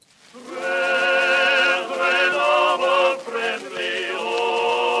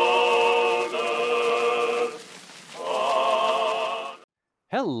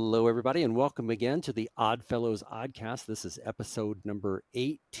everybody, and welcome again to the Odd Fellows Oddcast. This is episode number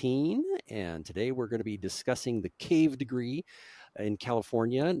 18, and today we're going to be discussing the cave degree in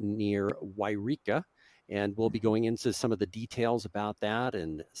California near Wairika, and we'll be going into some of the details about that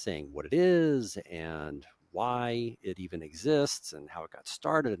and saying what it is and why it even exists and how it got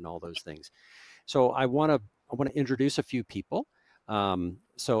started and all those things. So I want to introduce a few people.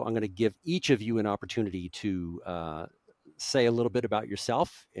 So I'm going to give each of you an opportunity to say a little bit about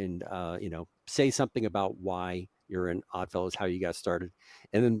yourself and, say something about why you're in Oddfellows, how you got started,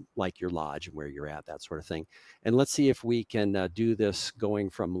 and then like your lodge and where you're at, that sort of thing. And let's see if we can do this going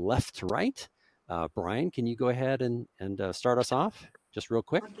from left to right. Brian, can you go ahead and start us off just real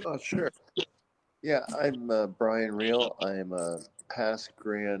quick? Sure. Yeah, I'm Brian Reel. I'm a past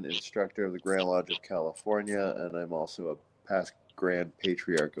Grand Instructor of the Grand Lodge of California, and I'm also a past Grand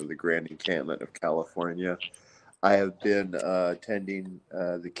Patriarch of the Grand Encampment of California. I have been attending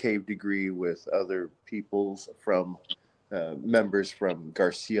the cave degree with other peoples from members from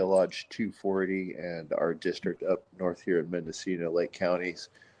Garcia Lodge 240 and our district up north here in Mendocino, Lake counties,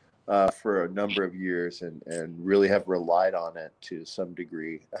 for a number of years and really have relied on it to some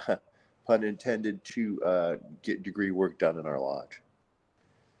degree, pun intended, to get degree work done in our lodge.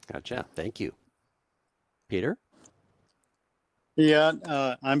 Gotcha. Thank you. Peter? Yeah,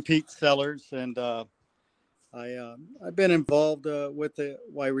 I'm Pete Sellers, and I've been involved with the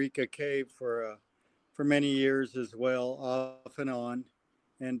Wairika Cave for many years as well, off and on,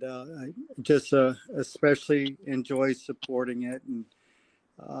 and I just especially enjoy supporting it. And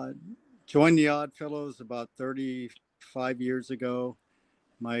joined the Odd Fellows about 35 years ago.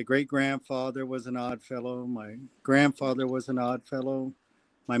 My great grandfather was an Odd Fellow. My grandfather was an Odd Fellow.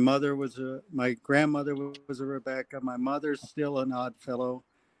 My grandmother was a Rebecca. My mother's still an Odd Fellow.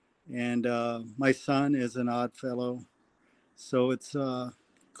 And my son is an Odd Fellow. So it's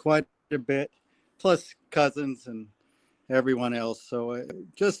quite a bit, plus cousins and everyone else. So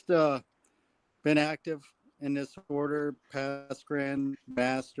just been active in this order, past Grand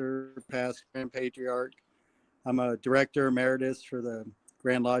Master, past Grand Patriarch. I'm a Director Emeritus for the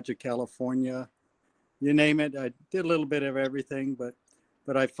Grand Lodge of California. You name it, I did a little bit of everything, but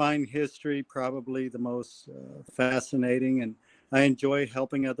I find history probably the most fascinating, and I enjoy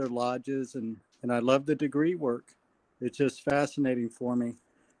helping other lodges, and I love the degree work. It's just fascinating for me.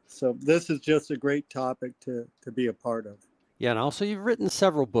 So this is just a great topic to be a part of. Yeah, and also you've written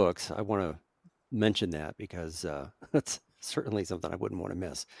several books. I want to mention that because that's certainly something I wouldn't want to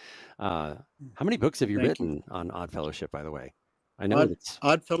miss. How many books have you written on Odd Fellowship, by the way? I know it's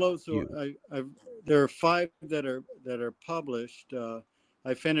Odd Fellows. There are 5 that are published.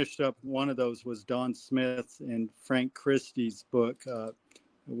 I finished up one of those was Don Smith and Frank Christie's book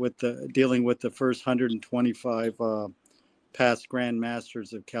dealing with the first 125 past Grand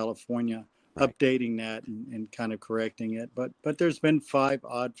Masters of California, right. Updating that and kind of correcting it. But there's been 5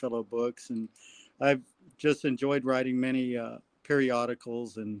 Odd Fellow books, and I've just enjoyed writing many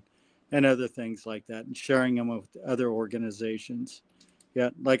periodicals and other things like that and sharing them with other organizations.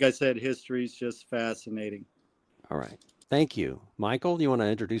 Yeah, like I said, history is just fascinating. All right. Thank you. Michael, do you want to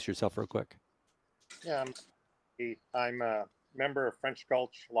introduce yourself real quick? Yeah, I'm a member of French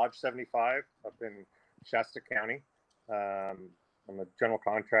Gulch Lodge 75 up in Shasta County. I'm a general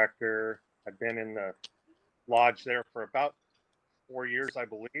contractor. I've been in the lodge there for about 4 years, I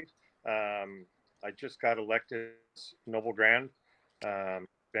believe. I just got elected as Noble Grand.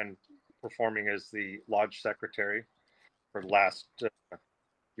 Been performing as the lodge secretary for the last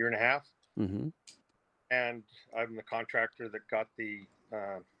year and a half. Mm-hmm. And I'm the contractor that got the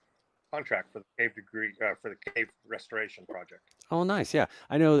contract for the cave degree, for the cave restoration project. Oh, nice. Yeah.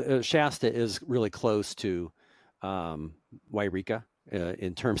 I know Shasta is really close to Wairika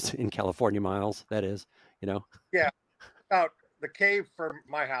in California miles, that is, Yeah. About the cave from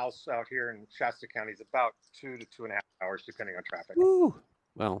my house out here in Shasta County is about 2 to 2.5 hours, depending on traffic. Ooh.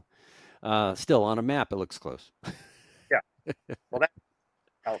 Well, still on a map, it looks close. Yeah. Well, that's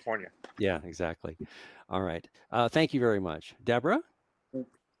California. Yeah, exactly. All right. Thank you very much. Deborah?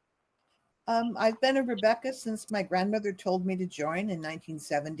 I've been a Rebecca since my grandmother told me to join in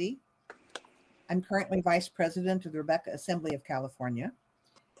 1970. I'm currently Vice President of the Rebecca Assembly of California.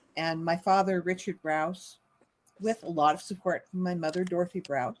 And my father, Richard Rouse, with a lot of support from my mother, Dorothy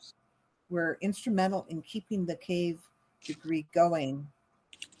Rouse, were instrumental in keeping the cave degree going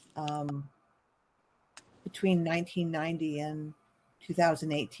between 1990 and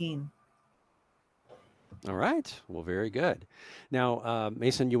 2018. All right. Well, very good. Now,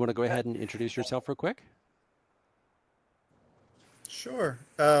 Mason, you want to go ahead and introduce yourself real quick? Sure.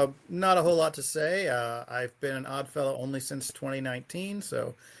 Not a whole lot to say. I've been an Odd Fellow only since 2019,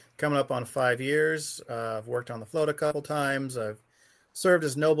 so coming up on 5 years. I've worked on the float a couple times. I've served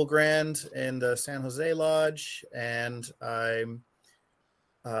as Noble Grand in the San Jose Lodge, and I'm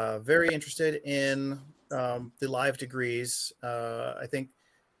very interested in the live degrees. I think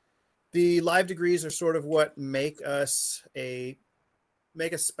the live degrees are sort of what make us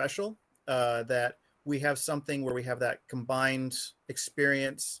special, that we have something where we have that combined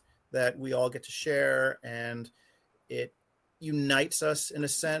experience that we all get to share, and it unites us in a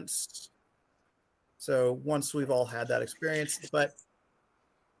sense. So once we've all had that experience, but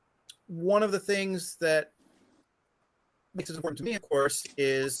one of the things that makes it important to me, of course,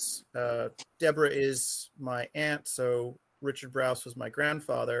 is Deborah is my aunt, so Richard Browse was my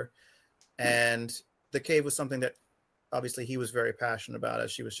grandfather, and the cave was something that obviously he was very passionate about,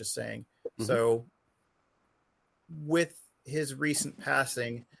 as she was just saying. Mm-hmm. So with his recent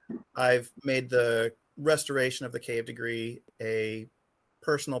passing, I've made the restoration of the cave degree a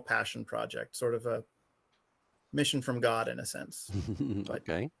personal passion project, sort of a mission from God in a sense. But,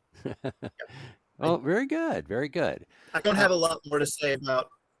 okay. Yeah. Oh, very good. Very good. I don't have a lot more to say about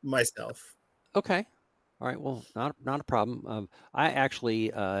myself. Okay. All right. Well, not a problem. I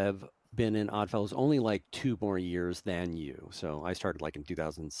actually have been in Oddfellows only like 2 more years than you. So I started like in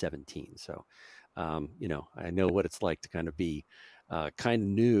 2017. So, I know what it's like to kind of be kind of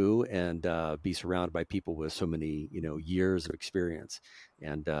new and be surrounded by people with so many, years of experience.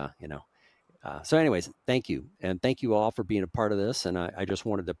 And, so anyways, thank you. And thank you all for being a part of this. And I just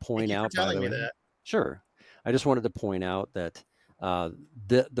wanted to point out, by the way, that. Sure. I just wanted to point out that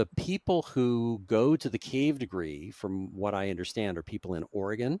the people who go to the cave degree, from what I understand, are people in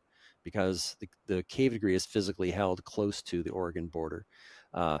Oregon, because the cave degree is physically held close to the Oregon border.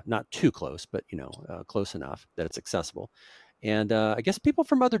 Not too close, but, close enough that it's accessible. And I guess people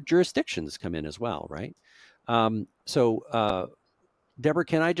from other jurisdictions come in as well, right? Deborah,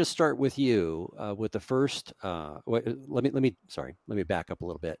 can I just start with you with the first? Let me back up a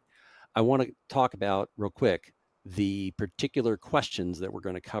little bit. I want to talk about real quick the particular questions that we're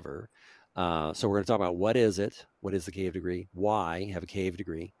going to cover. So we're going to talk about what is it? What is the cave degree? Why have a cave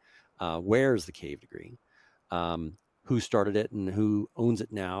degree? Where is the cave degree? Who started it and who owns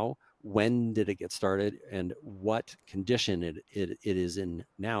it now? When did it get started? And what condition it is in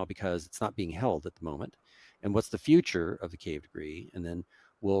now, because it's not being held at the moment? And what's the future of the cave degree? And then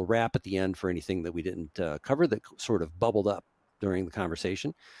we'll wrap at the end for anything that we didn't cover that sort of bubbled up during the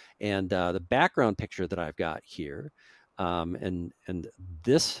conversation. And the background picture that I've got here, and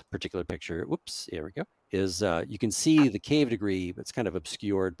this particular picture, whoops, here we go, is you can see the cave degree, but it's kind of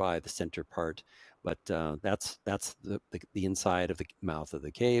obscured by the center part. But that's the inside of the mouth of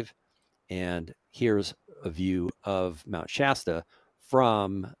the cave. And here's a view of Mount Shasta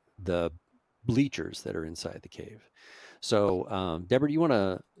from the bleachers that are inside the cave. So, Deborah, do you want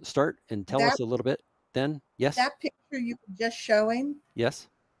to start and tell us a little bit then? Yes? That picture you were just showing? Yes.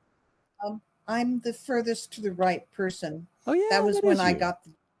 I'm the furthest to the right person. Oh, yeah. That was when I got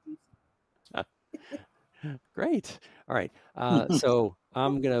the... Great. All right. So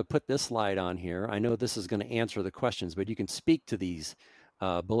I'm going to put this slide on here. I know this is going to answer the questions, but you can speak to these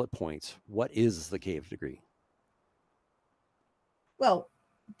bullet points. What is the cave degree? Well,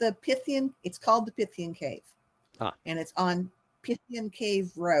 it's called the Pythian Cave. And it's on Pythian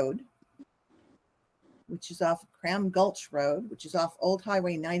Cave Road, which is off Cram Gulch Road, which is off Old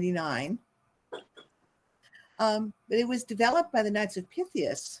Highway 99. But it was developed by the Knights of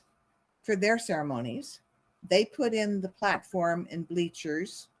Pythias for their ceremonies. They put in the platform and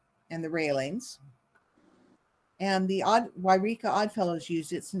bleachers and the railings. And the Wairika Oddfellows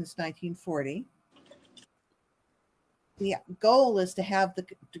used it since 1940. The goal is to have the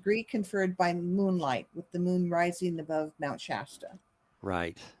degree conferred by moonlight, with the moon rising above Mount Shasta.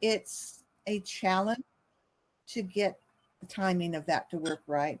 Right. It's a challenge to get the timing of that to work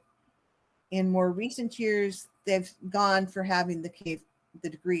right. In more recent years, they've gone for having the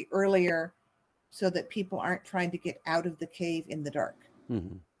degree earlier, so that people aren't trying to get out of the cave in the dark.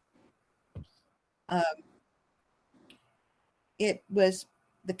 Mm-hmm. It was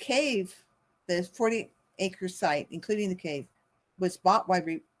the cave, the 40-acre site, including the cave, was bought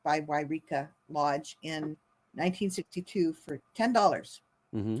by Wairika Lodge in 1962 for $10.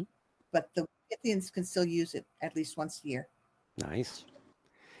 Mm-hmm. But the Pythians can still use it at least once a year. Nice.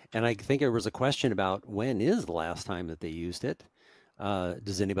 And I think there was a question about when is the last time that they used it.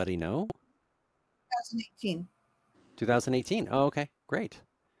 Does anybody know? 2018. 2018. Oh, okay. Great.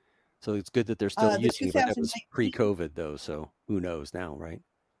 So it's good that they're still using it, but that was pre-COVID though. So who knows now, right?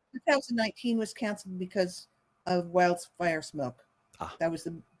 2019 was canceled because of wildfire smoke. That was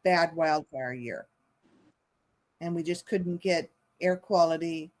the bad wildfire year. And we just couldn't get air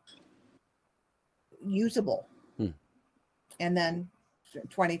quality, usable. And then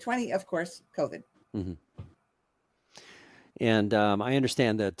 2020, of course, COVID. And I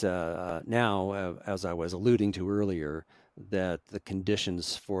understand that now, as I was alluding to earlier, that the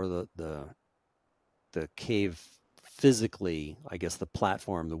conditions for the cave physically, I guess the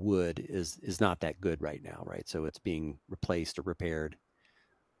platform, the wood is not that good right now, right? So it's being replaced or repaired.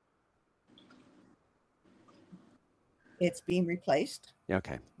 It's being replaced.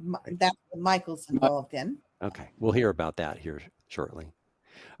 Okay. That's what Michael's involved in. Okay. We'll hear about that here shortly.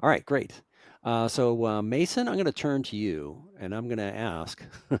 All right, great. So Mason, I'm going to turn to you and I'm going to ask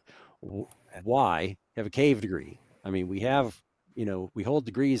why have a cave degree? I mean, we have, we hold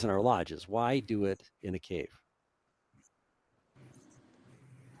degrees in our lodges. Why do it in a cave?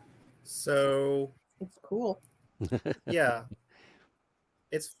 So it's cool. Yeah,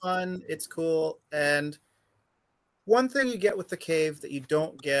 it's fun, it's cool, and one thing you get with the cave that you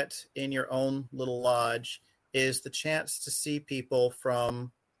don't get in your own little lodge is the chance to see people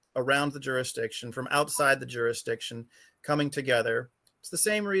from around the jurisdiction, from outside the jurisdiction, coming together. It's the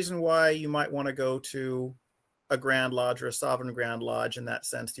same reason why you might want to go to a Grand Lodge or a Sovereign Grand Lodge in that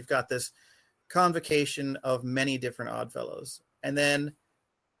sense. You've got this convocation of many different Oddfellows. And then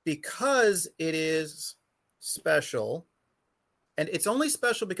because it is special, and it's only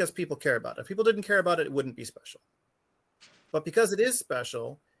special because people care about it. If people didn't care about it, it wouldn't be special. But because it is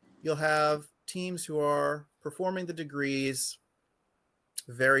special, you'll have teams who are performing the degrees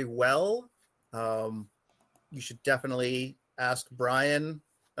very well. You should definitely ask Brian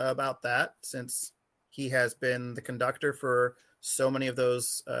about that, since he has been the conductor for so many of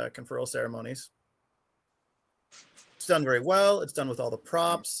those conferral ceremonies. It's done very well. It's done with all the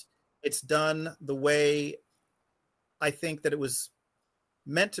props. It's done the way I think that it was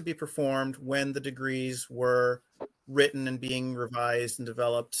meant to be performed when the degrees were written and being revised and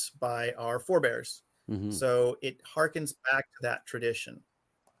developed by our forebears. Mm-hmm. So it harkens back to that tradition.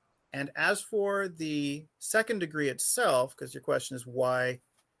 And as for the second degree itself, because your question is why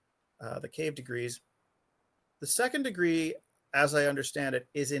the cave degrees, the second degree, as I understand it,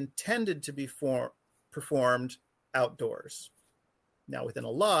 is intended to be performed outdoors. Now, within a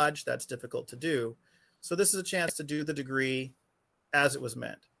lodge, that's difficult to do. So this is a chance to do the degree as it was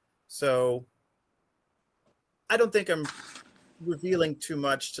meant. So I don't think I'm revealing too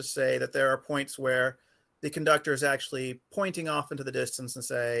much to say that there are points where the conductor is actually pointing off into the distance and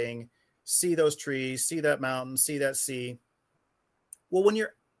saying, see those trees, see that mountain, see that sea. Well, when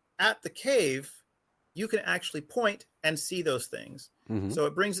you're at the cave, you can actually point and see those things. Mm-hmm. So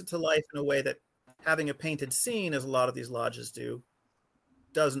it brings it to life in a way that having a painted scene, as a lot of these lodges do,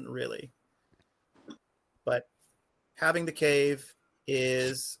 doesn't really. But having the cave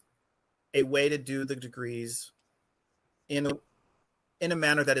is a way to do the degrees in a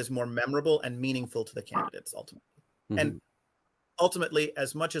manner that is more memorable and meaningful to the candidates, ultimately. Mm-hmm. And ultimately,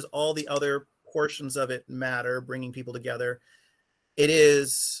 as much as all the other portions of it matter, bringing people together, it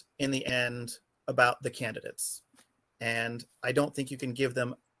is, in the end, about the candidates. And I don't think you can give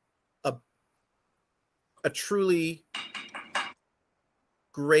them a truly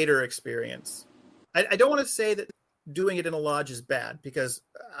greater experience. I don't want to say that doing it in a lodge is bad, because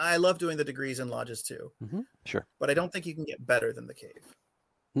I love doing the degrees in lodges too. Mm-hmm. Sure. But I don't think you can get better than the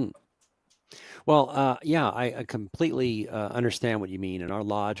cave. Well, yeah, I completely understand what you mean. In our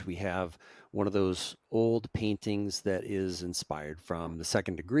lodge, we have one of those old paintings that is inspired from the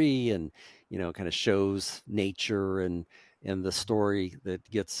second degree, and kind of shows nature and the story that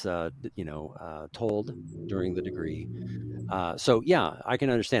gets told during the degree. So yeah, I can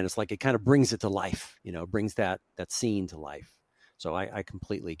understand. It's like it kind of brings it to life. Brings that scene to life. So I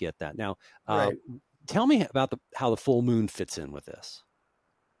completely get that. Now, Right. Tell me about how the full moon fits in with this.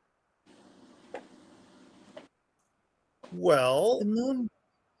 Well, The moon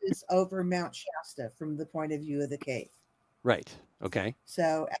is over Mount Shasta from the point of view of the cave. Right. Okay.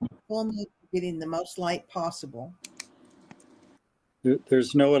 So at the full moon, you're getting the most light possible.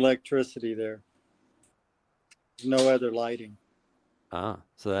 There's no electricity there. There's no other lighting.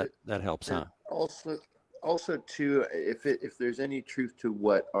 So that helps, huh? Also too, if there's any truth to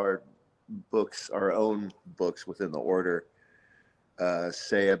what our own books within the order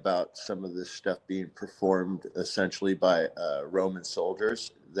say about some of this stuff being performed essentially by Roman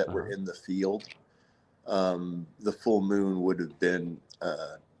soldiers that were in the field, the full moon would have been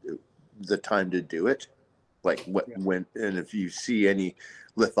the time to do it. Like when, and if you see any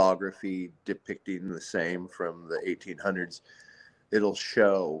lithography depicting the same from the 1800s, it'll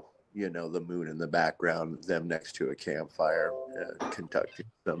show, the moon in the background, them next to a campfire, conducting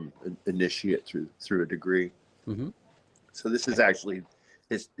some initiate through a degree. Mm-hmm. So this is actually,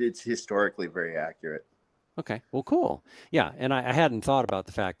 it's historically very accurate. Okay, well, cool. Yeah, and I hadn't thought about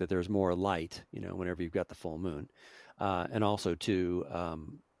the fact that there's more light, whenever you've got the full moon, and also too,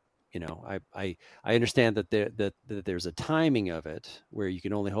 I understand that that there's a timing of it where you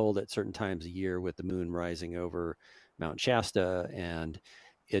can only hold it certain times a year with the moon rising over Mount Shasta, and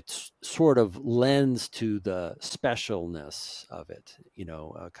it sort of lends to the specialness of it.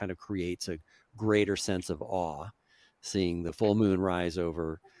 Kind of creates a greater sense of awe, seeing the full moon rise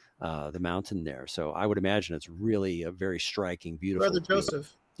over the mountain there. So I would imagine it's really a very striking, beautiful Brother view.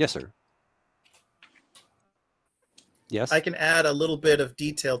 Joseph. Yes, sir. Yes. I can add a little bit of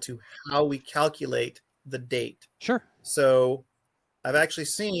detail to how we calculate the date. Sure. So I've actually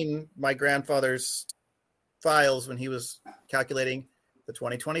seen my grandfather's files when he was calculating the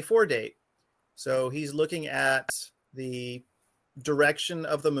 2024 date. So he's looking at the direction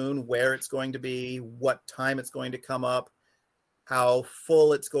of the moon, where it's going to be, what time it's going to come up, how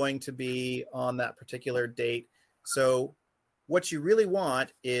full it's going to be on that particular date. So what you really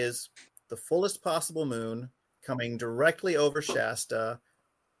want is the fullest possible moon coming directly over Shasta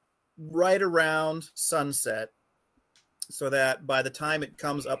right around sunset, so that by the time it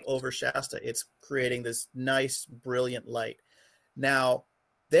comes up over Shasta, it's creating this nice, brilliant light. Now,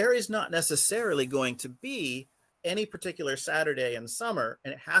 there is not necessarily going to be any particular Saturday in summer,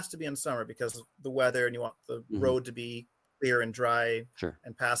 and it has to be in summer because of the weather, and you want the road to be clear and dry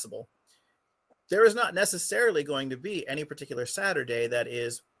and passable. There is not necessarily going to be any particular Saturday that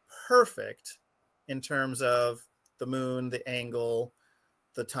is perfect in terms of the moon, the angle,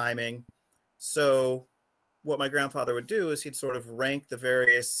 the timing. So what my grandfather would do is he'd sort of rank the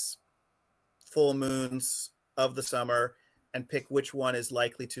various full moons of the summer and pick which one is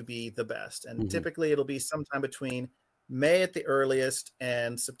likely to be the best. And typically it'll be sometime between May at the earliest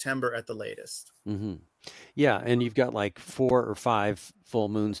and September at the latest. Yeah, and you've got like 4 or 5 full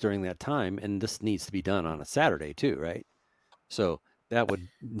moons during that time, and this needs to be done on a Saturday too, right? So that would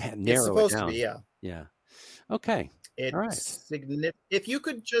narrow it's supposed it down. To be, yeah. Yeah. Okay. It's all right. Significant. If you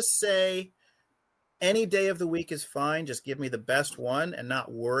could just say any day of the week is fine, just give me the best one and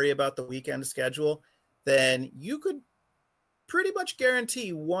not worry about the weekend schedule, then you could pretty much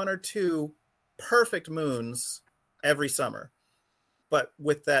guarantee 1 or 2 perfect moons every summer. But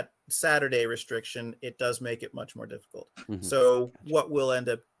with that Saturday restriction, it does make it much more difficult. So what we'll end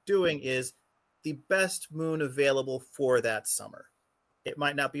up doing is the best moon available for that summer. It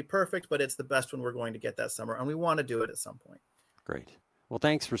might not be perfect, but it's the best one we're going to get that summer, and we want to do it at some point. Great. Well,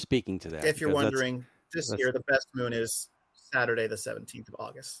 thanks for speaking to that. If you're wondering, this year the best moon is Saturday, the 17th of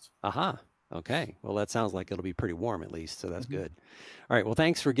August. Aha. Okay. Well, that sounds like it'll be pretty warm at least, so that's good. All right. Well,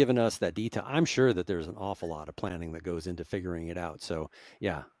 thanks for giving us that detail. I'm sure that there's an awful lot of planning that goes into figuring it out. So,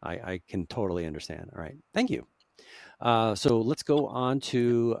 yeah, I can totally understand. All right. Thank you. So let's go on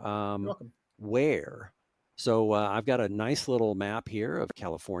to where. So I've got a nice little map here of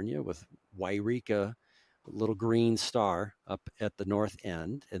California with Wairika, little green star up at the north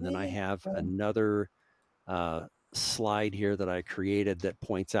end. And then I have another slide here that I created that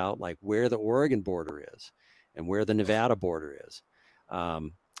points out like where the Oregon border is and where the Nevada border is.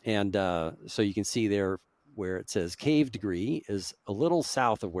 So you can see there where it says Cave Degree is a little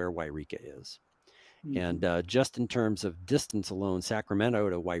south of where Wairika is. And just in terms of distance alone,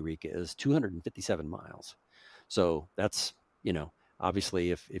 Sacramento to Wairika is 257 miles. So that's,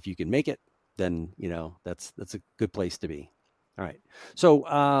 obviously if you can make it, then, that's a good place to be. All right.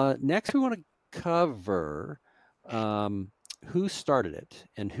 So next we want to cover who started it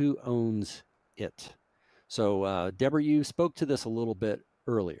and who owns it. So Deborah, you spoke to this a little bit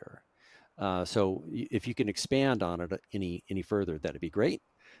earlier. So if you can expand on it any further, that'd be great.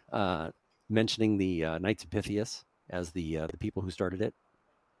 Mentioning the Knights of Pythias as the people who started it.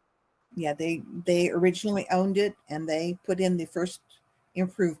 Yeah, they originally owned it, and they put in the first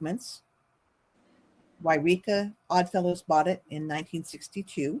improvements. Wairika Oddfellows bought it in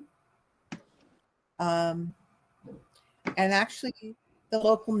 1962. And actually, the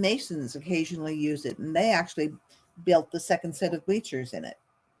local Masons occasionally use it, and they actually built the second set of bleachers in it.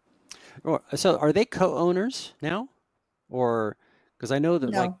 So are they co-owners now? Or, because I know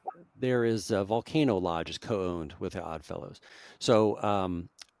that like there is a Volcano Lodge is co-owned with the Oddfellows. So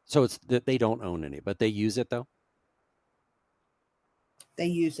so it's that they don't own any, but they use it though? They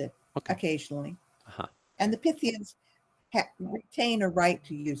use it occasionally. And the Pythians retain a right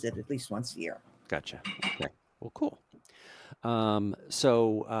to use it at least once a year. Gotcha. Okay. Well, cool.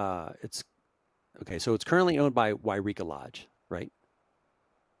 So it's okay. So it's currently owned by Wairika Lodge, right?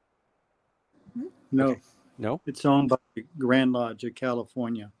 No. Okay. No? It's owned by Grand Lodge of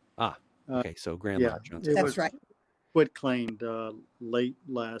California. Okay. So Grand Lodge owns it. That's right. quit claimed late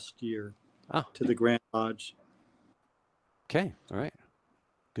last year to the Grand Lodge. Okay. All right.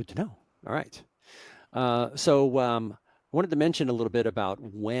 Good to know. All right. So I wanted to mention a little bit about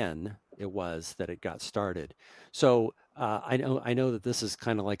when it was that it got started. So I know that this is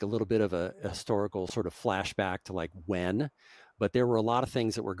kind of like a little bit of a historical sort of flashback to like when, but there were a lot of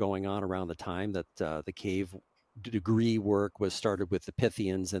things that were going on around the time that the cave degree work was started with the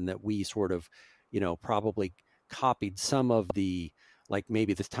Pythians, and that we sort of, probably copied some of the, like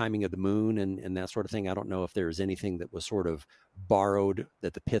maybe the timing of the moon and that sort of thing. I don't know if there's anything that was sort of borrowed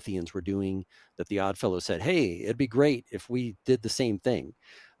that the Pythians were doing that the Oddfellows said, hey, it'd be great if we did the same thing.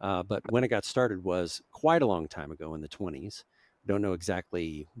 But when it got started was quite a long time ago in the 20s. Don't know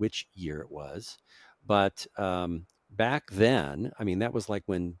exactly which year it was. But back then, I mean, that was like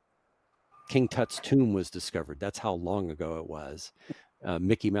when King Tut's tomb was discovered. That's how long ago it was.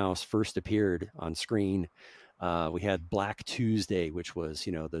 Mickey Mouse first appeared on screen. We had Black Tuesday, which was,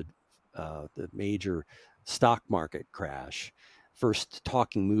 the major stock market crash. First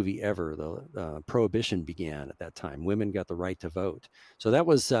talking movie ever. The Prohibition began at that time. Women got the right to vote. So that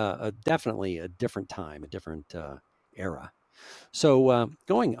was definitely a different time, a different era. So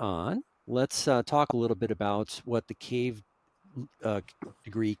going on, let's talk a little bit about what the cave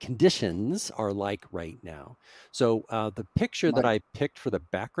degree conditions are like right now. So the picture that I picked for the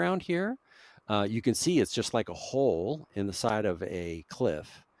background here, you can see it's just like a hole in the side of a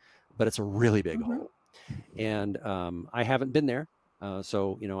cliff, but it's a really big hole. And I haven't been there,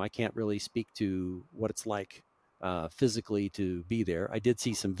 so I can't really speak to what it's like physically to be there. I did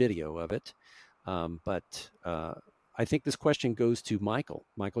see some video of it, but I think this question goes to Michael.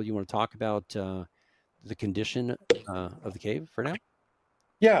 Michael, you want to talk about the condition of the cave for now?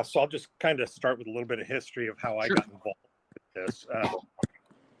 Yeah, so I'll just kind of start with a little bit of history of how I got involved with this.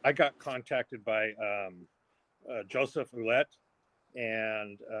 I got contacted by Joseph Ouellette,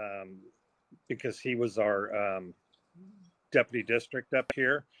 and because he was our deputy district up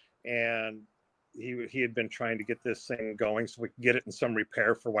here, and he had been trying to get this thing going so we could get it in some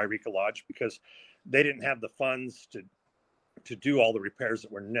repair for Wairika Lodge, because they didn't have the funds to do all the repairs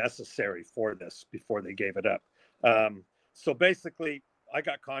that were necessary for this before they gave it up. So basically, I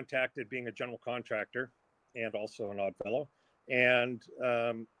got contacted being a general contractor and also an Oddfellow. And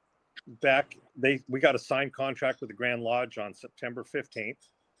we got a signed contract with the Grand Lodge on September 15th.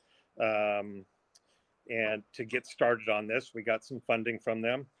 And to get started on this, we got some funding from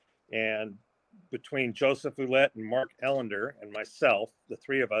them. And between Joseph Ouellette and Mark Ellender and myself, the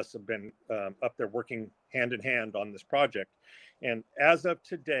three of us have been up there working hand in hand on this project. And as of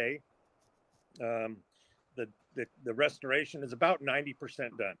today, the restoration is about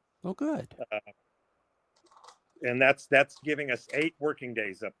 90% done. Oh, good. And that's giving us 8 working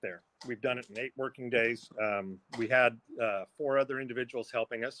days up there. We've done it in 8 working days. We had 4 other individuals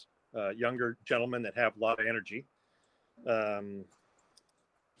helping us, younger gentlemen that have a lot of energy.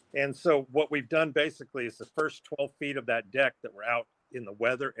 And so what we've done basically is the first 12 feet of that deck that were out in the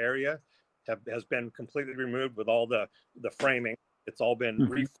weather area has been completely removed with all the framing. It's all been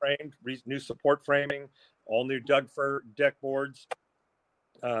reframed, new support framing, all new Doug-fir deck boards.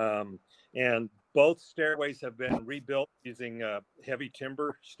 And both stairways have been rebuilt using heavy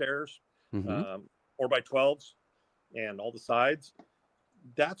timber stairs, 4x12s, and all the sides.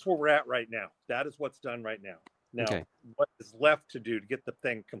 That's where we're at right now. That is what's done right now. Now, what is left to do to get the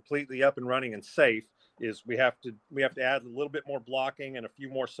thing completely up and running and safe is we have to add a little bit more blocking and a few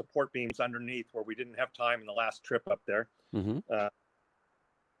more support beams underneath where we didn't have time in the last trip up there.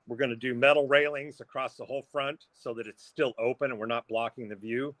 We're going to do metal railings across the whole front so that it's still open and we're not blocking the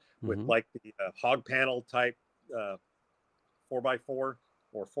view with like the hog panel type 4x4 or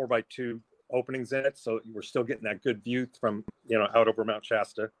 4x2 openings in it. So we're still getting that good view from, out over Mount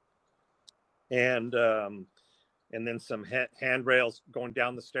Shasta. And then some handrails going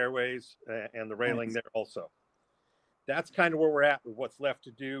down the stairways and the railing there also. That's kind of where we're at with what's left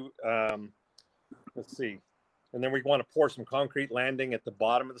to do. Let's see. And then we want to pour some concrete landing at the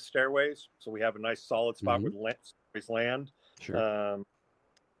bottom of the stairways, so we have a nice solid spot where the stairways land. Sure.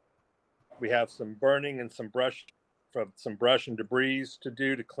 We have some burning and some brush and debris to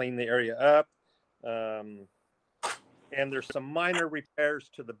do to clean the area up. And there's some minor repairs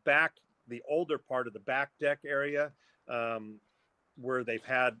to the back, the older part of the back deck area, where they've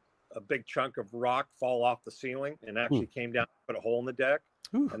had a big chunk of rock fall off the ceiling and actually came down and put a hole in the deck.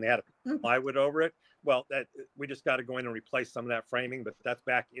 And they had a plywood over it. Well, we just got to go in and replace some of that framing, but that's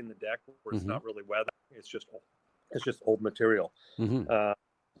back in the deck where it's not really weathered. It's just old material.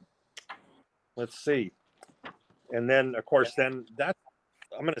 Let's see. And then, of course, then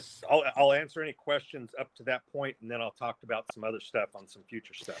I'll answer any questions up to that point, and then I'll talk about some other stuff on some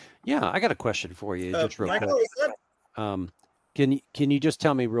future stuff. Yeah, I got a question for you, just real Michael, quick. is that Can you just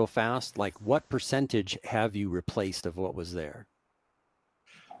tell me real fast, like what percentage have you replaced of what was there?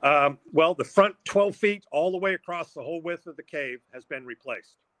 Well, the front 12 feet all the way across the whole width of the cave has been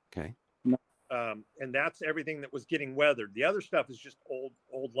replaced. Okay. And that's everything that was getting weathered. The other stuff is just old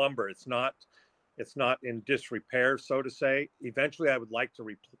lumber. It's not in disrepair, so to say. Eventually, I would like to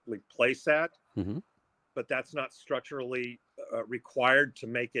replace that, but that's not structurally required to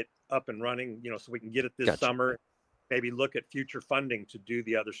make it up and running. So we can get it this summer. Maybe look at future funding to do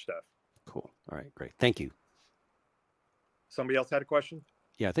the other stuff. Cool. All right, great. Thank you. Somebody else had a question?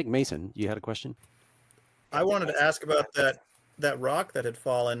 Yeah, I think Mason, you had a question. I wanted to ask about that rock that had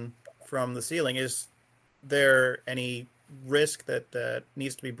fallen from the ceiling. Is there any risk that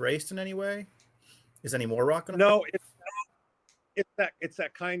needs to be braced in any way? Is any more rock going to No, it's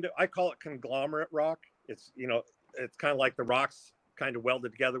that kind of, I call it conglomerate rock. It's it's kind of like the rocks kind of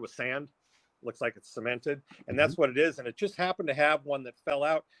welded together with sand. Looks like it's cemented, and that's what it is. And it just happened to have one that fell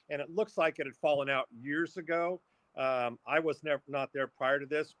out, and it looks like it had fallen out years ago. I was not there prior to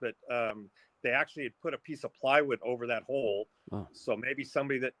this, but they actually had put a piece of plywood over that hole. Oh. So maybe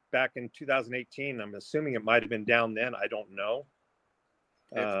somebody that back in 2018, I'm assuming it might have been down then. I don't know.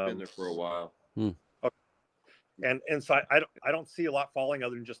 It's been there for a while. Okay. And so I don't see a lot falling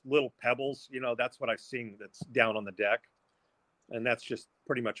other than just little pebbles. That's what I've seen that's down on the deck. And that's just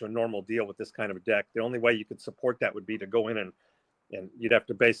pretty much a normal deal with this kind of a deck. The only way you could support that would be to go in and you'd have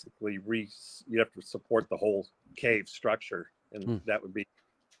to basically you'd have to support the whole cave structure. And that would be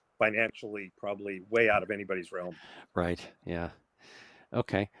financially probably way out of anybody's realm. Right. Yeah.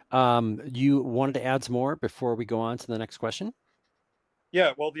 Okay. You wanted to add some more before we go on to the next question?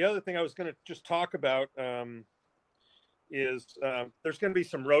 Yeah. Well, the other thing I was going to just talk about is there's going to be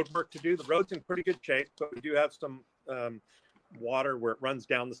some road work to do. The road's in pretty good shape, but we do have some water where it runs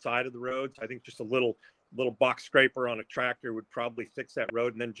down the side of the road. I think just a little box scraper on a tractor would probably fix that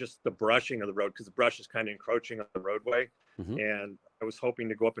road, and then just the brushing of the road, because the brush is kind of encroaching on the roadway. And I was hoping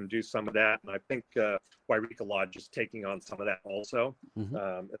to go up and do some of that, and I think Wairika Lodge is taking on some of that also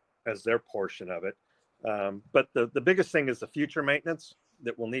as their portion of it. But the biggest thing is the future maintenance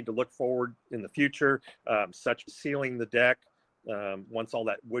that we'll need to look forward in the future, such as sealing the deck once all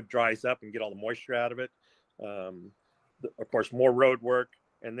that wood dries up and get all the moisture out of it. Of course, more road work,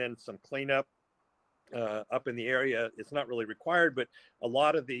 and then some cleanup up in the area. It's not really required, but a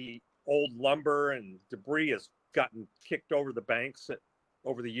lot of the old lumber and debris has gotten kicked over the banks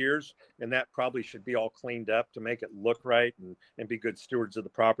over the years, and that probably should be all cleaned up to make it look right and be good stewards of the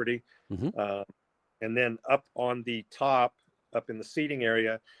property. And then up on the top, up in the seating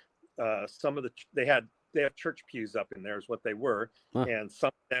area, some of they have church pews up in there is what they were, and some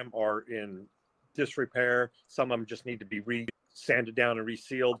of them are in disrepair. Some of them just need to be sanded down and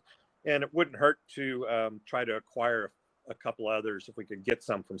resealed, and it wouldn't hurt to try to acquire a couple others if we could get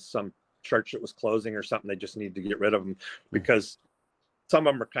some from some church that was closing or something. They just need to get rid of them because some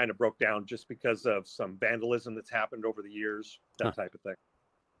of them are kind of broke down just because of some vandalism that's happened over the years, that type of thing.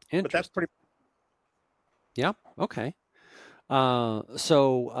 But that's pretty. Yeah. Okay. Unless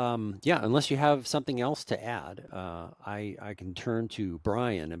you have something else to add, I can turn to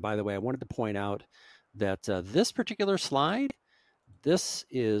Brian. And by the way, I wanted to point out that this particular slide, this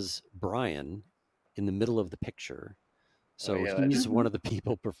is Brian in the middle of the picture. So he's one of the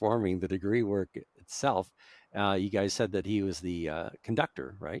people performing the degree work itself. You guys said that he was the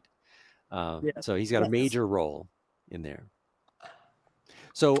conductor, right? So he's got a major role in there.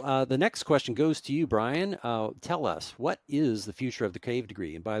 So the next question goes to you, Brian. Tell us, what is the future of the cave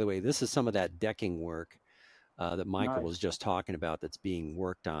degree? And by the way, this is some of that decking work that Michael was just talking about that's being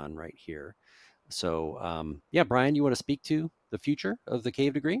worked on right here. So, Brian, you want to speak to the future of the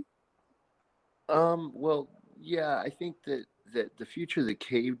cave degree? Well, yeah, I think that the future of the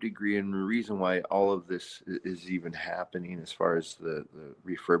cave degree, and the reason why all of this is even happening as far as the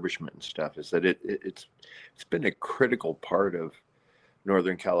refurbishment and stuff, is that it's been a critical part of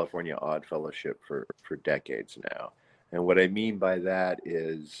Northern California Odd Fellowship for decades now. And what I mean by that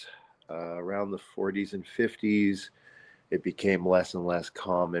is around the 40s and 50s, it became less and less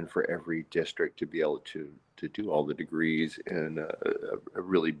common for every district to be able to do all the degrees in a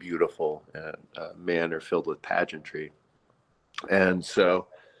really beautiful manner filled with pageantry. And so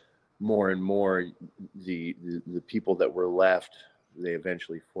more and more, the people that were left, they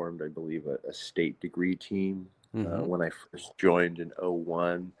eventually formed, I believe, a state degree team. When I first joined in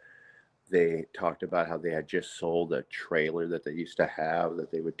 2001, they talked about how they had just sold a trailer that they used to have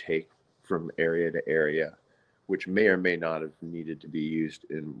that they would take from area to area which may or may not have needed to be used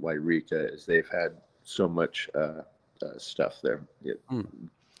in Wairika, as they've had so much stuff there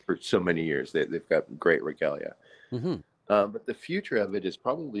for so many years. They've got great regalia. Mm-hmm. But the future of it is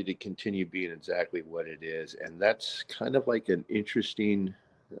probably to continue being exactly what it is. And that's kind of like an interesting,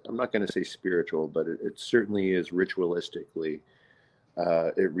 I'm not going to say spiritual, but it certainly is ritualistically.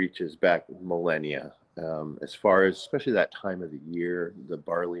 It reaches back millennia. As far as, especially that time of the year, the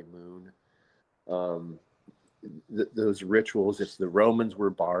barley moon, those rituals, if the Romans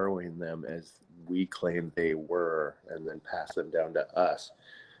were borrowing them as we claim they were and then pass them down to us,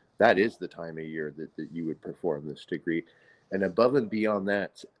 that is the time of year that you would perform this degree. And above and beyond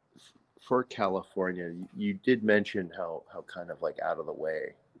that, for California, you did mention how kind of like out of the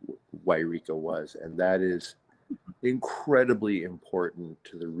way Wairika was, and that is incredibly important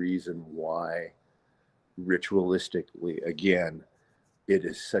to the reason why ritualistically, again, it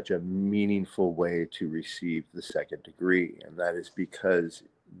is such a meaningful way to receive the second degree. And that is because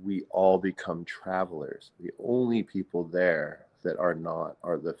we all become travelers. The only people there that are not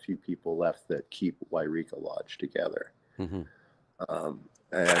are the few people left that keep Wairika Lodge together. Mm-hmm.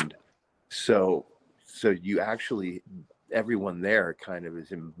 And so you actually, everyone there kind of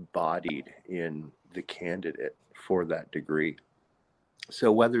is embodied in the candidate for that degree.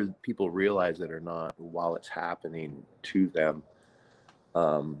 So whether people realize it or not, while it's happening to them,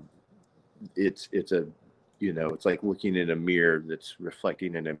 it's a, you know, it's like looking in a mirror that's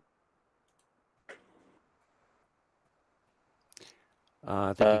reflecting in a.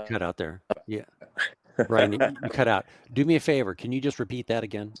 I think you cut out there. Yeah. Brian, you cut out. Do me a favor. Can you just repeat that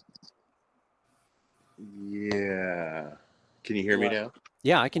again? Yeah. Can you hear me now?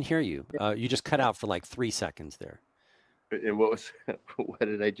 Yeah, I can hear you. You just cut out for like 3 seconds there. And what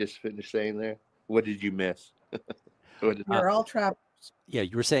did I just finish saying there? What did you miss? We're all travelers. Yeah,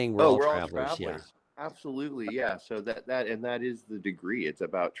 you were saying we're all travelers. All travelers. Yeah. Absolutely. Yeah. So that is the degree. It's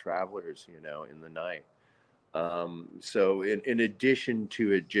about travelers, you know, in the night. So in addition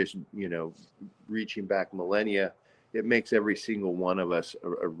to it just, you know, reaching back millennia, it makes every single one of us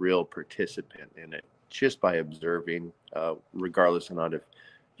a real participant in it, just by observing, regardless of not if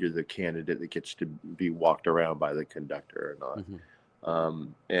you're the candidate that gets to be walked around by the conductor or not.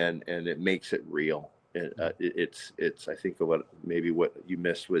 Mm-hmm. And it makes it real. It's I think what you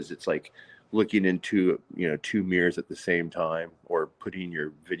missed was, it's like looking into, you know, two mirrors at the same time, or putting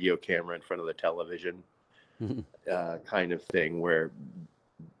your video camera in front of the television. Kind of thing, where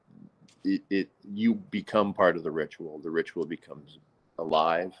you become part of the ritual. The ritual becomes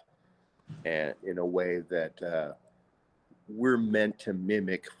alive, and in a way that we're meant to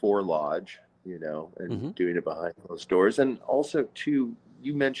mimic for Lodge, you know, and doing it behind closed doors. And also, too,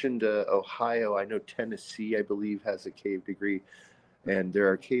 you mentioned Ohio. I know Tennessee, I believe, has a cave degree, and there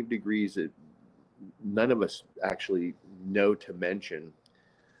are cave degrees that none of us actually know to mention,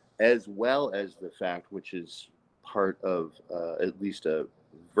 as well as the fact, which is part of at least a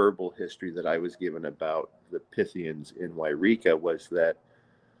verbal history that I was given about the Pythians in Wairika, was that,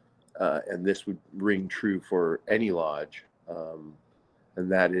 and this would ring true for any lodge,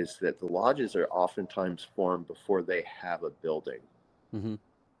 and that is that the lodges are oftentimes formed before they have a building. Mm-hmm.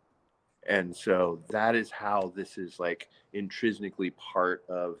 And so that is how this is like intrinsically part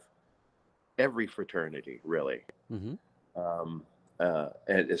of every fraternity, really. Mm-hmm.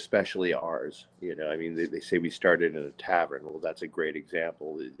 And especially ours, you know, I mean, they say we started in a tavern. Well, that's a great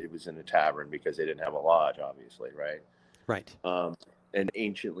example. It was in a tavern because they didn't have a lodge, obviously, right? Right. And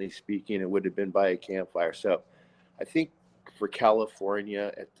anciently speaking, it would have been by a campfire. So I think for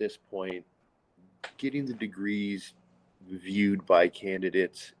California at this point, getting the degrees viewed by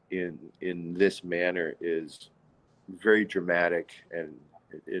candidates in this manner is very dramatic, and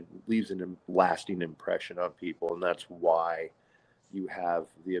it leaves a lasting impression on people. And that's why you have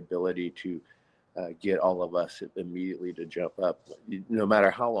the ability to get all of us immediately to jump up, no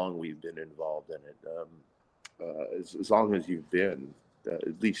matter how long we've been involved in it. As long as you've been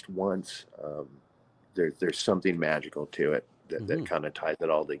at least once, there's something magical to it that kind of ties it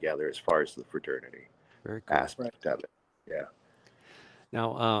all together as far as the fraternity aspect of it. Yeah.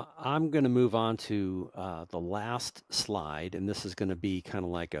 Now, I'm going to move on to the last slide, and this is going to be kind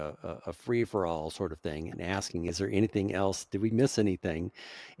of like a free-for-all sort of thing, and asking, is there anything else? Did we miss anything?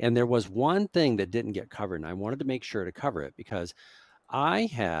 And there was one thing that didn't get covered, and I wanted to make sure to cover it, because I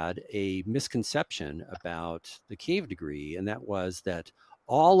had a misconception about the cave degree, and that was that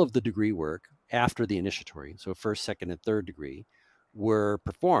all of the degree work after the initiatory, so first, second, and third degree, were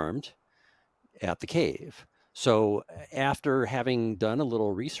performed at the cave. So after having done a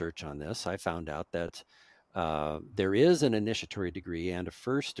little research on this, I found out that There is an initiatory degree and a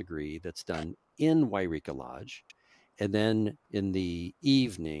first degree that's done in Wairika Lodge. And then in the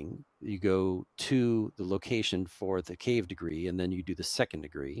evening, you go to the location for the cave degree, and then you do the second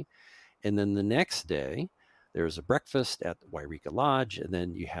degree. And then the next day, there's a breakfast at the Wairika Lodge, and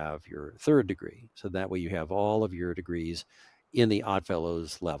then you have your third degree. So that way you have all of your degrees in the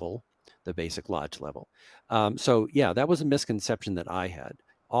Oddfellows level, the basic lodge level. So yeah, that was a misconception that I had.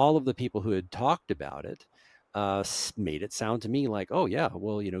 All of the people who had talked about it made it sound to me like, oh yeah,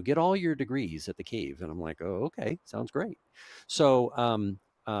 well, get all your degrees at the cave. And I'm like, oh, okay, sounds great. So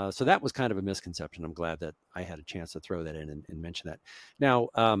so that was kind of a misconception. I'm glad that I had a chance to throw that in and mention that. Now,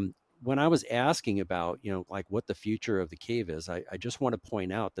 when I was asking about, like what the future of the cave is, I just want to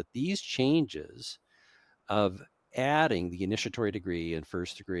point out that these changes of adding the initiatory degree and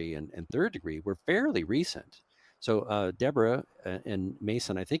first degree and third degree were fairly recent. So Deborah and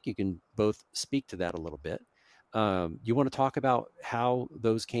Mason, I think you can both speak to that a little bit. You want to talk about how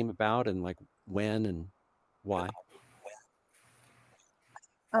those came about and like when and why?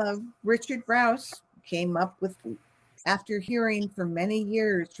 Richard Rouse came up with, after hearing for many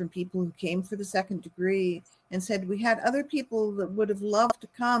years from people who came for the second degree, and said, we had other people that would have loved to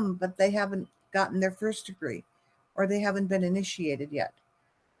come, but they haven't gotten their first degree or they haven't been initiated yet.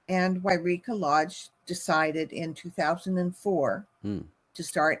 And Wairika Lodge decided in 2004 to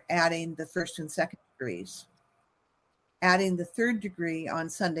start adding the first and second degrees. Adding the third degree on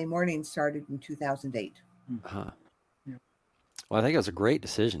Sunday morning started in 2008. Uh-huh. Well, I think it was a great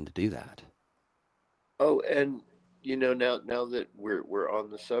decision to do that. Oh, and now that we're on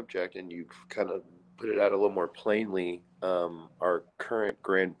the subject and you've kind of put it out a little more plainly, our current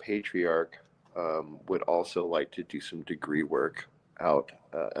Grand Patriarch would also like to do some degree work out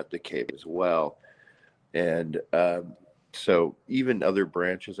at the cave as well. And so even other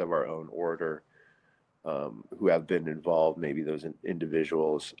branches of our own order who have been involved, maybe those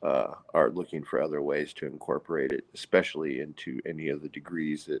individuals are looking for other ways to incorporate it, especially into any of the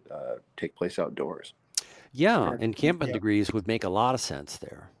degrees that take place outdoors. Yeah, encampment degrees would make a lot of sense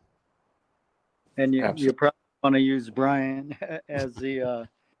there. And you probably want to use Brian as the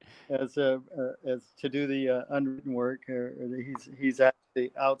as to do the unwritten work. He's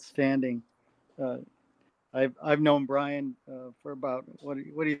actually outstanding. I've known Brian for about what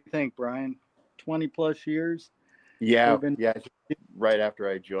do you think, Brian? 20 plus years. Yeah. Right after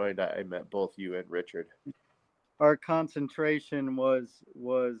I joined, I met both you and Richard. Our concentration was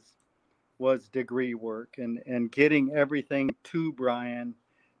degree work and getting everything to Brian,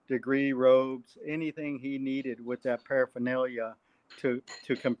 degree robes, anything he needed with that paraphernalia to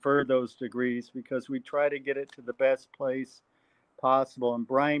confer those degrees, because we try to get it to the best place possible. And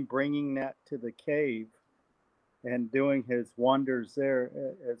Brian bringing that to the cave and doing his wonders there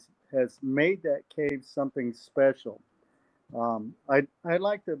has made that cave something special. I'd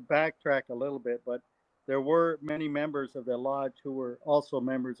like to backtrack a little bit, but there were many members of the lodge who were also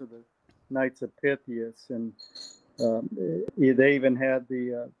members of the Knights of Pythias, and they even had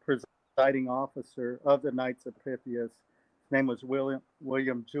the presiding officer of the Knights of Pythias. His name was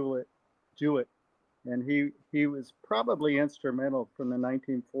William Jewett, and he was probably instrumental from the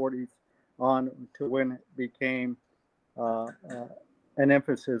 1940s on to when it became an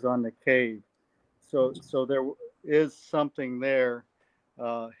emphasis on the cave. So there is something there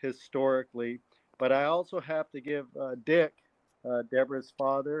historically. But I also have to give Dick, Deborah's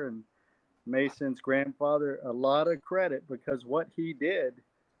father and Mason's grandfather, a lot of credit, because what he did,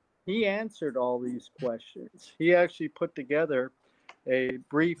 he answered all these questions. He actually put together a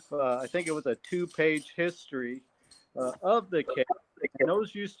brief, I think it was a 2-page history of the cave. And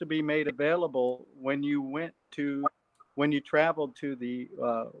those used to be made available when you traveled to the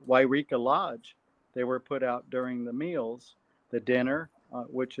Wairika Lodge. They were put out during the meals, the dinner,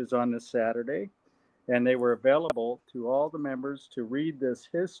 which is on this Saturday. And they were available to all the members to read this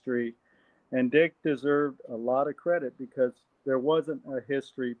history. And Dick deserved a lot of credit because there wasn't a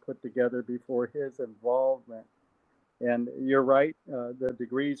history put together before his involvement. And you're right, the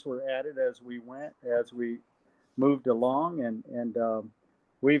degrees were added as we went, as we moved along. And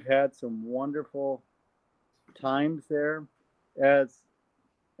we've had some wonderful times there as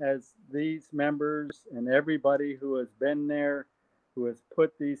these members and everybody who has been there, who has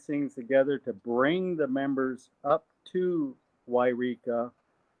put these things together to bring the members up to Wairika.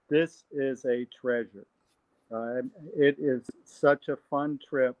 This is a treasure. It is such a fun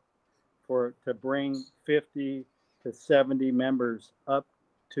trip to bring 50 to 70 members up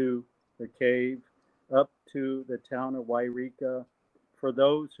to the cave, up to the town of Wairika. For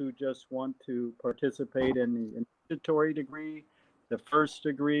those who just want to participate in the initiatory degree, the first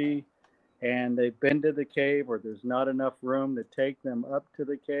degree, and they've been to the cave, or there's not enough room to take them up to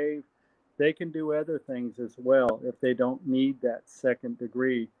the cave, they can do other things as well if they don't need that second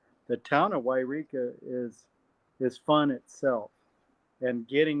degree. The town of Wairika is fun itself, and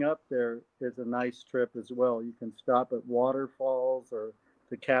getting up there is a nice trip as well. You can stop at waterfalls or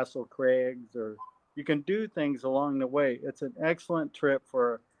the Castle Craigs, or you can do things along the way. It's an excellent trip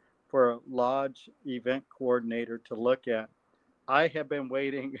for a lodge event coordinator to look at. I have been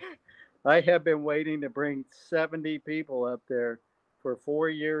waiting to bring 70 people up there for 4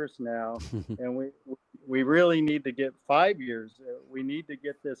 years now, and we really need to get 5 years. We need to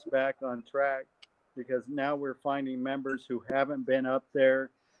get this back on track, because now we're finding members who haven't been up there.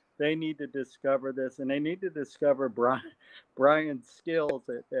 They need to discover this, and they need to discover Brian's skills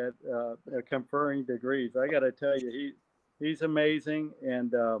at conferring degrees. I got to tell you, he's amazing,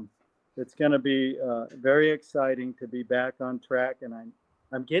 and it's going to be very exciting to be back on track. And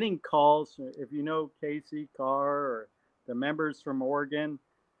I'm getting calls. If you know Casey Carr or the members from Oregon,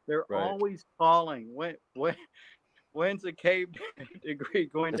 they're always calling. When's the cave degree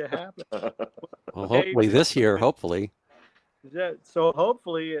going to happen? Well, hopefully this year. Hopefully. So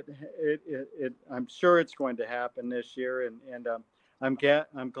hopefully it I'm sure it's going to happen this year, and I'm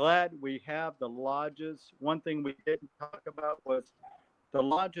glad we have the lodges. One thing we didn't talk about was the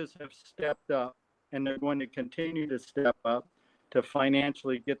lodges have stepped up, and they're going to continue to step up to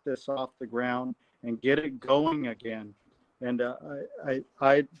financially get this off the ground and get it going again. And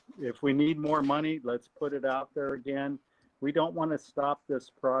if we need more money, let's put it out there again. We don't want to stop this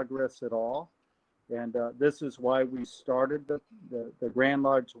progress at all. And this is why we started the Grand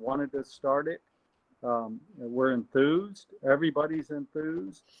Lodge wanted to start it. We're enthused. Everybody's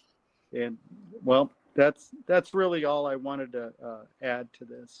enthused. And well, that's really all I wanted to add to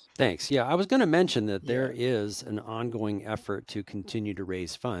this. Thanks. Yeah, I was going to mention that there is an ongoing effort to continue to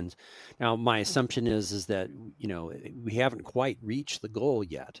raise funds. Now, my assumption is that, we haven't quite reached the goal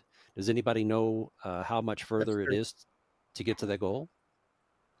yet. Does anybody know how much further it is to get to that goal?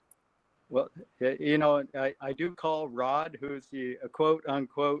 Well, I do call Rod, who's the quote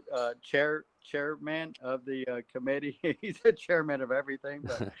unquote chairman of the committee. He's the chairman of everything,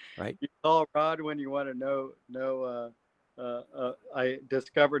 but right. You call Rod when you want to know. I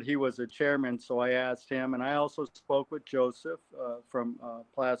discovered he was a chairman, so I asked him, and I also spoke with Joseph from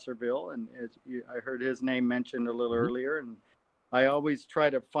Placerville, and I heard his name mentioned a little earlier, and I always try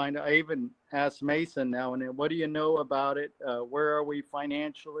to find. I even ask Mason now and then, what do you know about it? Where are we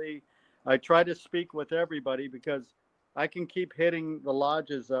financially? I try to speak with everybody, because I can keep hitting the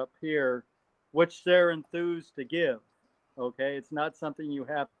lodges up here, which they're enthused to give. Okay, it's not something you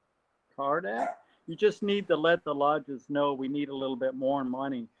have hard at. You just need to let the lodges know we need a little bit more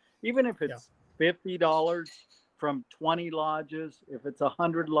money, even if it's $50 from 20 lodges, if it's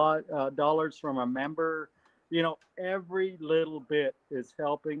 $100 from a member. Every little bit is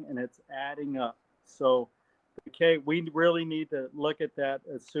helping, and it's adding up. So. Okay, we really need to look at that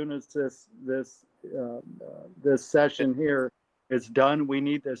as soon as this session here is done. We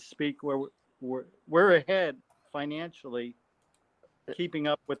need to speak where we're ahead financially, keeping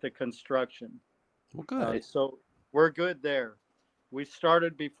up with the construction. Well, good. So we're good there. We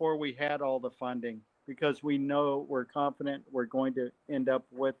started before we had all the funding, because we're confident we're going to end up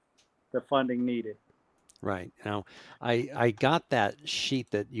with the funding needed. Right. Now, I got that sheet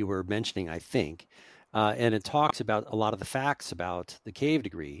that you were mentioning, I think. And it talks about a lot of the facts about the cave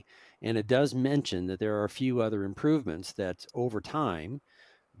degree. And it does mention that there are a few other improvements that over time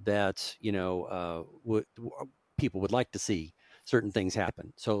that, people would like to see certain things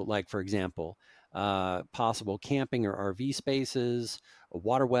happen. So like, for example, possible camping or RV spaces, a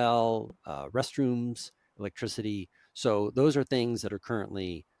water well, restrooms, electricity. So those are things that are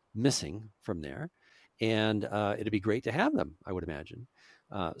currently missing from there. And it'd be great to have them, I would imagine.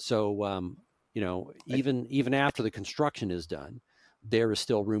 Even after the construction is done, there is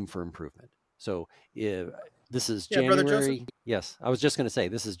still room for improvement. So this is January. Yes, I was just going to say,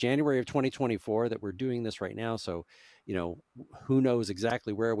 this is January of 2024 that we're doing this right now. So, who knows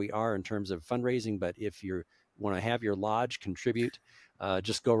exactly where we are in terms of fundraising, but if you want to have your lodge contribute,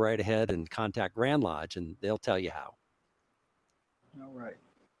 just go right ahead and contact Grand Lodge, and they'll tell you how. All right.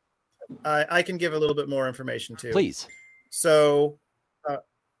 I can give a little bit more information too. Please. So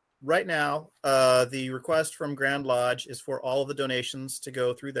right now, the request from Grand Lodge is for all of the donations to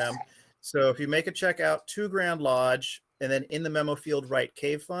go through them. So if you make a check out to Grand Lodge, and then in the memo field write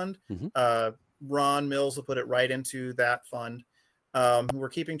Cave Fund, Ron Mills will put it right into that fund. We're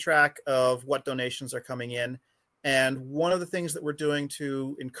keeping track of what donations are coming in. And one of the things that we're doing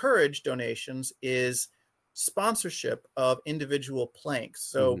to encourage donations is sponsorship of individual planks.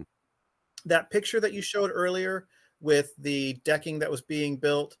 So That picture that you showed earlier with the decking that was being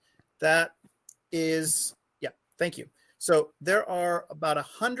built, that is, yeah, thank you. So there are about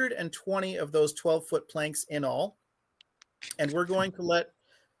 120 of those 12-foot planks in all. And we're going to let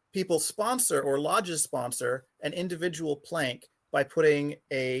people sponsor, or lodges sponsor, an individual plank by putting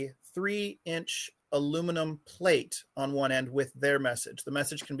a 3-inch aluminum plate on one end with their message. The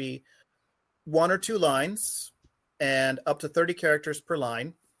message can be 1 or 2 lines and up to 30 characters per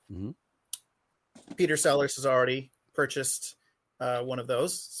line. Mm-hmm. Peter Sellers has already purchased one of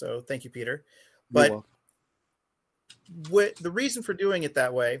those, so thank you, Peter. You're But welcome. the reason for doing it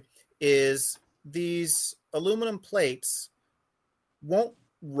that way is these aluminum plates won't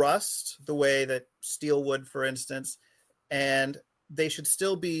rust the way that steel would, for instance, and they should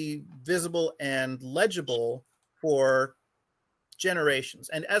still be visible and legible for generations.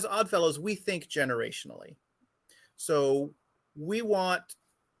 And as Oddfellows, we think generationally. So we want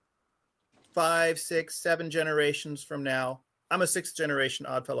 5, 6, 7 generations from now. I'm a 6th generation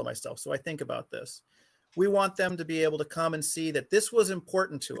Oddfellow myself, so I think about this. We want them to be able to come and see that this was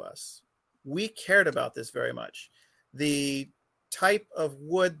important to us. We cared about this very much. The type of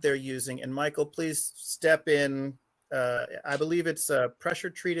wood they're using, and Michael, please step in. I believe it's a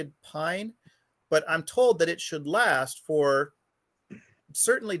pressure-treated pine, but I'm told that it should last for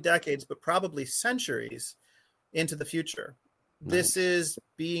certainly decades, but probably centuries into the future. This is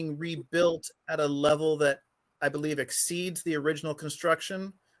being rebuilt at a level that I believe exceeds the original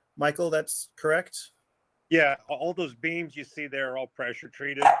construction. Michael, that's correct? Yeah, all those beams you see there are all pressure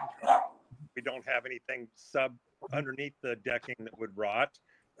treated. We don't have anything underneath the decking that would rot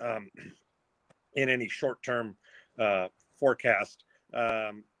in any short-term forecast.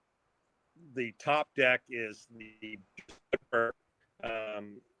 The top deck is the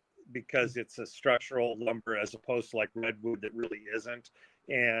because it's a structural lumber as opposed to like redwood that really isn't,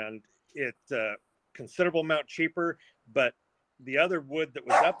 and it's a considerable amount cheaper. But the other wood that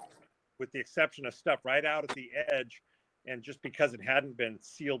was up, with the exception of stuff right out at the edge, and just because it hadn't been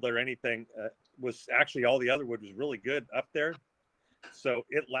sealed or anything, was actually all the other wood was really good up there. So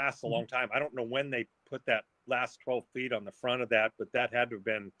it lasts a long time. I don't know when they put that last 12 feet on the front of that, but that had to have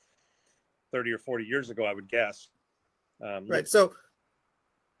been 30 or 40 years ago, I would guess. Right.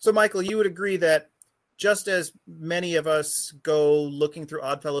 So Michael, you would agree that just as many of us go looking through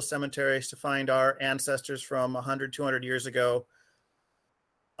Oddfellow cemeteries to find our ancestors from 100, 200 years ago,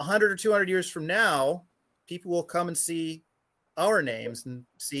 100 or 200 years from now, people will come and see our names and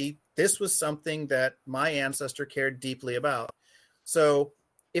see this was something that my ancestor cared deeply about. So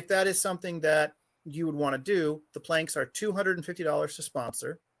if that is something that you would want to do, the planks are $250 to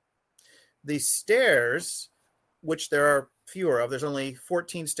sponsor. The stairs, which there are fewer of, there's only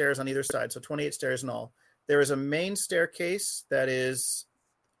 14 stairs on either side, so 28 stairs in all. There is a main staircase that is,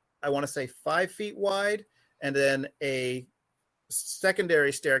 I want to say, 5 feet wide, and then a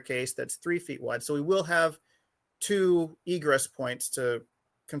secondary staircase that's 3 feet wide. So we will have 2 egress points to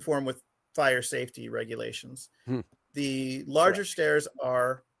conform with fire safety regulations. The larger stairs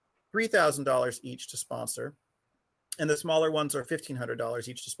are $3,000 each to sponsor, and the smaller ones are $1,500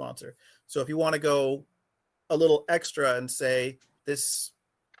 each to sponsor. So if you want to go a little extra and say this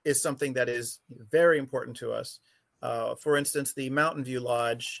is something that is very important to us, for instance, the Mountain View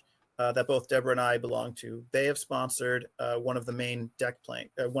Lodge that both Deborah and I belong to, they have sponsored one of the main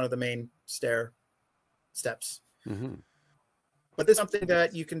one of the main steps. Mm-hmm. But this is something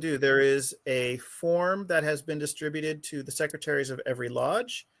that you can do. There is a form that has been distributed to the secretaries of every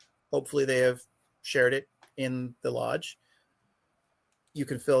lodge. Hopefully they have shared it in the lodge. You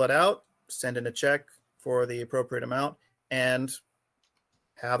can fill it out, send in a check for the appropriate amount, and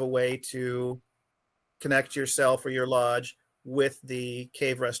have a way to connect yourself or your lodge with the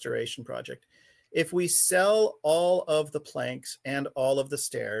cave restoration project. If we sell all of the planks and all of the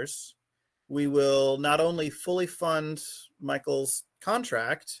stairs, we will not only fully fund Michael's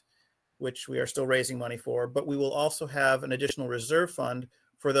contract, which we are still raising money for, but we will also have an additional reserve fund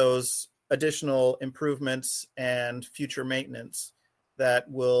for those additional improvements and future maintenance that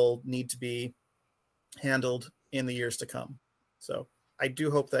will need to be handled in the years to come. So I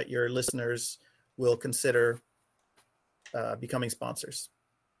do hope that your listeners will consider becoming sponsors.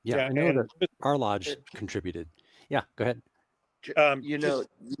 Yeah, I know that our lodge contributed. Yeah, go ahead. You know,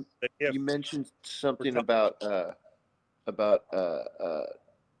 you mentioned something about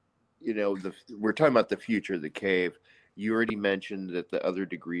you know, we're talking about the future of the cave. You already mentioned that the other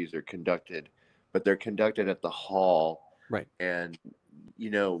degrees are conducted, but they're conducted at the hall. Right. And, you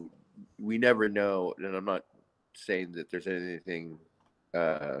know, we never know, and I'm not saying that there's anything,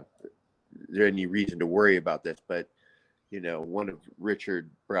 there's any reason to worry about this, but one of Richard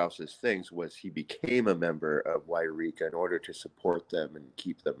Browse's things was he became a member of Wairika in order to support them and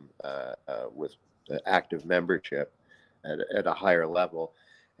keep them with active membership at a higher level.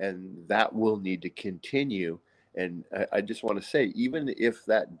 And that will need to continue. And I just want to say, even if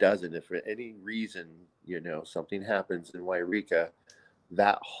that doesn't, if for any reason, something happens in Wairika,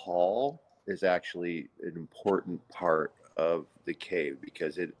 that hall is actually an important part of the cave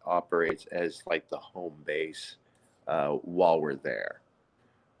because it operates as like the home base while we're there.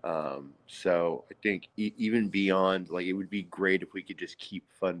 So I think even beyond, like, it would be great if we could just keep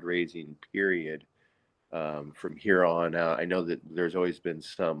fundraising, period, from here on out. I know that there's always been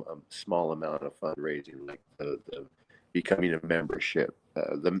some small amount of fundraising, like the becoming a membership,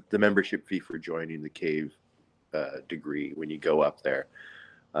 the membership fee for joining the cave degree when you go up there.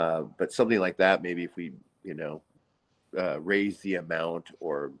 But something like that, maybe if we, raise the amount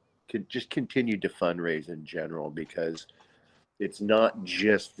or could just continue to fundraise in general, because it's not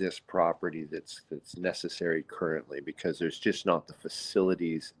just this property that's necessary currently, because there's just not the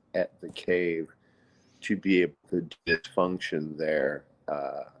facilities at the cave to be able to do this function there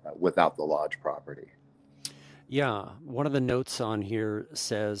without the lodge property. Yeah, one of the notes on here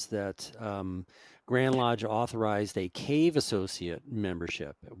says that Grand Lodge authorized a cave associate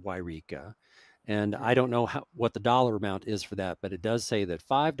membership at Wairika. And I don't know what the dollar amount is for that, but it does say that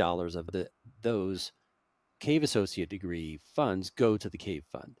 $5 of those cave associate degree funds go to the cave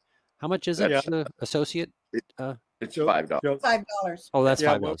fund. How much is it Yeah. for the associate? It's $5. $5. Oh, that's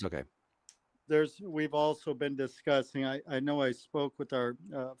Yeah, $5. well, Okay. We've also been discussing, I know I spoke with our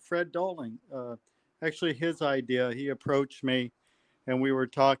Fred Doling, actually his idea. He approached me and we were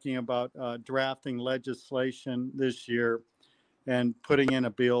talking about drafting legislation this year and putting in a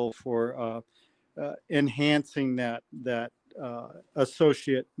bill for enhancing that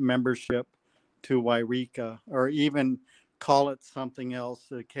associate membership to Wairika, or even call it something else,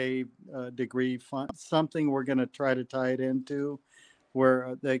 the cave degree fund, something we're going to try to tie it into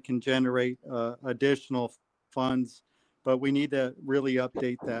where they can generate additional funds. But we need to really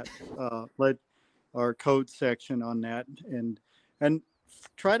update that, let our code section on that, and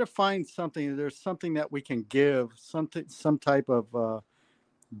try to find something. There's something that we can give, some type of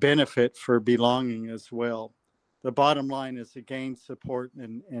benefit for belonging as well. The bottom line is to gain support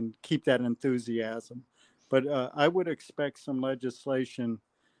and keep that enthusiasm. But I would expect some legislation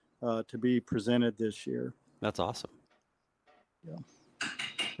to be presented this year. That's awesome. Yeah.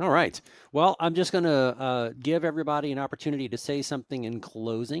 All right. Well, I'm just going to give everybody an opportunity to say something in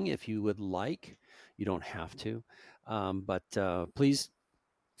closing if you would like. You don't have to, but please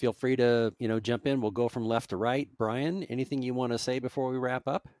feel free to jump in. We'll go from left to right. Brian, anything you want to say before we wrap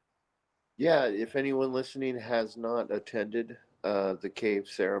up? Yeah, if anyone listening has not attended the cave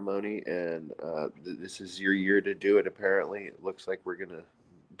ceremony, and this is your year to do it, apparently, it looks like we're going to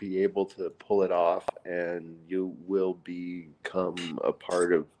be able to pull it off, and you will become a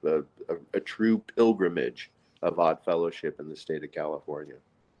part of a true pilgrimage of Odd Fellowship in the state of California.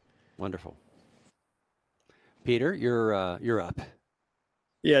 Wonderful. Peter, you're up.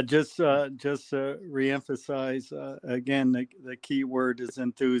 Yeah, just reemphasize again, the key word is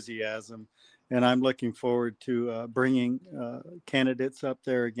enthusiasm, and I'm looking forward to bringing candidates up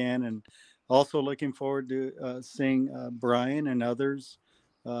there again, and also looking forward to seeing Brian and others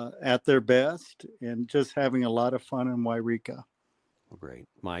at their best, and just having a lot of fun in Wairika. Well, great,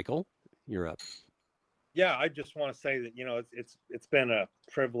 Michael, you're up. Yeah, I just want to say that it's been a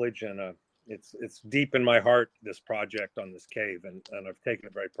privilege and it's deep in my heart, this project on this cave, and I've taken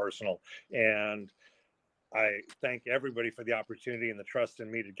it very personal. And I thank everybody for the opportunity and the trust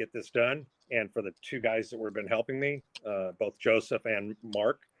in me to get this done, and for the two guys that have been helping me, both Joseph and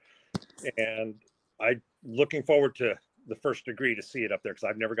Mark. And I'm looking forward to the first degree to see it up there, because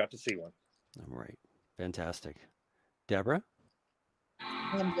I've never got to see one. All right, fantastic. Deborah?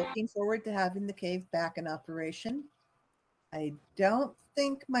 I'm looking forward to having the cave back in operation. I don't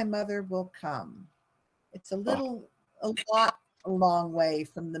think my mother will come. It's a long way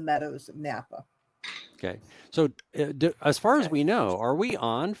from the meadows of Napa. Okay. So as far as we know, are we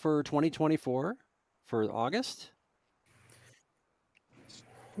on for 2024 for August?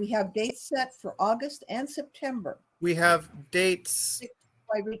 We have dates set for August and September. We have dates.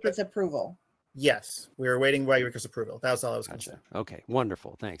 Wairika's approval. Yes, we were waiting Wairika's approval. That's all I was going to say. Okay,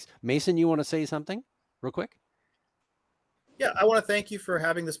 wonderful. Thanks. Mason, you want to say something real quick? Yeah, I want to thank you for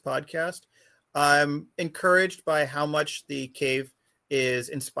having this podcast. I'm encouraged by how much the cave is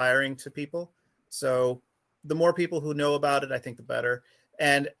inspiring to people. So the more people who know about it, I think the better.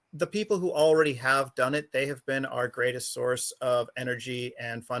 And the people who already have done it, they have been our greatest source of energy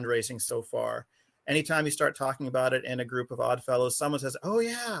and fundraising so far. anytime you start talking about it in a group of Oddfellows, someone says, "Oh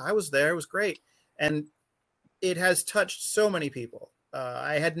yeah, I was there. It was great." And it has touched so many people.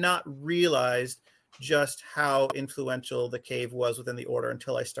 I had not realized just how influential the cave was within the order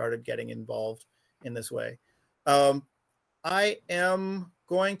until I started getting involved in this way. I am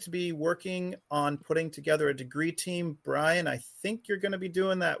going to be working on putting together a degree team. Brian, I think you're going to be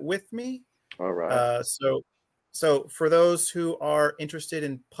doing that with me. All right. So for those who are interested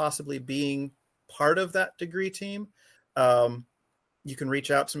in possibly being part of that degree team, you can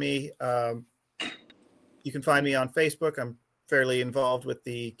reach out to me. You can find me on Facebook. I'm fairly involved with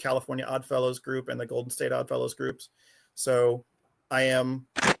the California Oddfellows group and the Golden State Oddfellows groups. So I am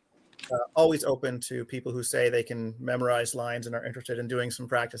always open to people who say they can memorize lines and are interested in doing some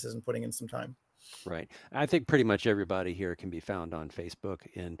practices and putting in some time. Right. I think pretty much everybody here can be found on Facebook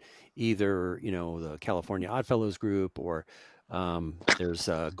in either, the California Oddfellows group, or there's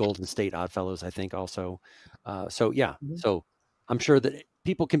Golden State Oddfellows, I think, also. So I'm sure that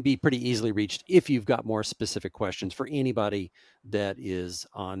people can be pretty easily reached if you've got more specific questions for anybody that is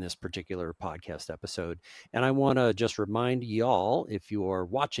on this particular podcast episode. And I want to just remind y'all, if you're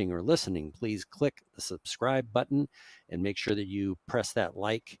watching or listening, please click the subscribe button and make sure that you press that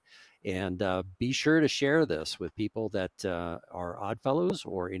like. And be sure to share this with people that are Oddfellows,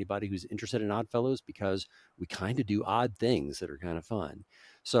 or anybody who's interested in Oddfellows, because we kind of do odd things that are kind of fun.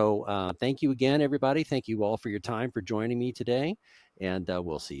 So thank you again, everybody. Thank you all for your time, for joining me today. And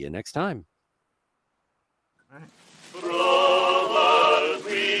we'll see you next time. All right.